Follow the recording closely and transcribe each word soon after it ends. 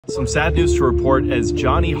Some sad news to report as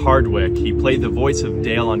Johnny Hardwick, he played the voice of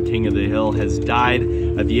Dale on King of the Hill, has died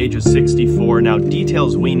at the age of 64. Now,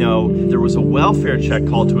 details we know, there was a welfare check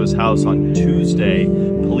called to his house on Tuesday.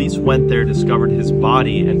 Police went there, discovered his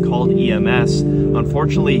body, and called EMS.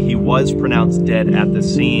 Unfortunately, he was pronounced dead at the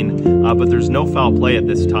scene, but there's no foul play at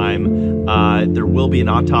this time. There will be an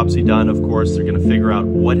autopsy done, of course. They're going to figure out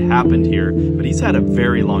what happened here, but he's had a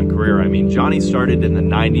very long career. I mean, Johnny started in the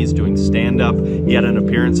 90s doing stand-up. He had an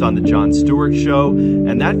appearance on the Jon Stewart Show,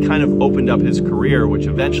 and that kind of opened up his career, which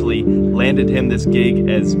eventually landed him this gig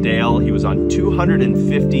as Dale. He was on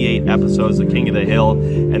 258 episodes of King of the Hill,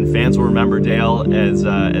 and fans will remember Dale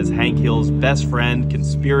as Hank Hill's best friend,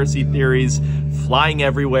 conspiracy theories flying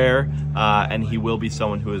everywhere, and he will be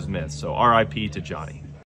someone who is missed. So RIP to Johnny.